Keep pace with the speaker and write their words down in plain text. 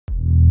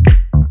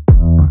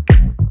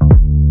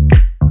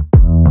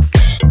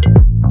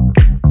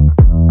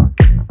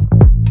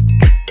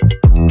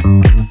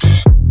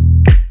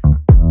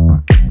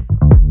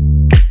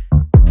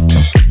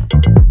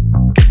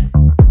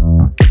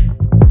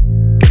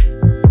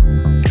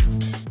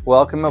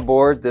Welcome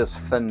aboard this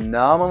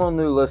phenomenal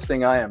new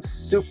listing. I am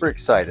super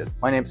excited.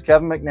 My name is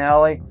Kevin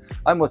McNally.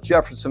 I'm with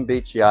Jefferson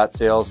Beach Yacht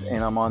Sales,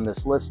 and I'm on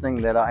this listing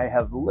that I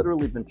have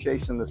literally been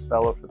chasing this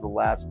fellow for the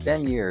last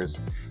 10 years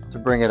to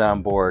bring it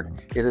on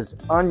board. It is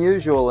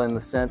unusual in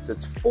the sense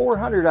it's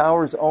 400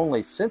 hours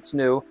only since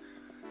new,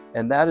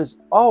 and that has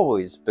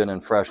always been in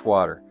fresh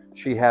water.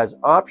 She has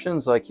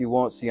options like you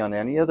won't see on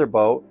any other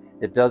boat.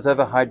 It does have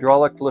a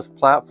hydraulic lift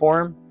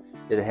platform.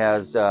 It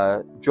has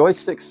a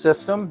joystick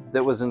system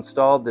that was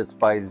installed that's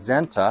by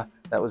Zenta.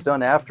 That was done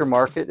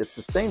aftermarket. It's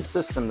the same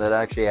system that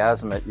actually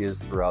Azimuth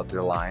used throughout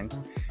their line.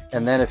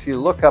 And then if you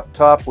look up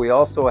top, we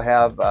also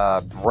have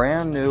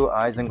brand new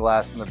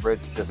isinglass in the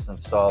bridge just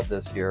installed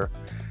this year.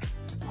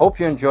 Hope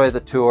you enjoy the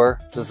tour.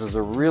 This is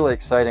a really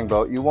exciting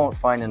boat. You won't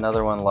find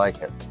another one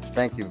like it.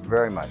 Thank you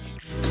very much.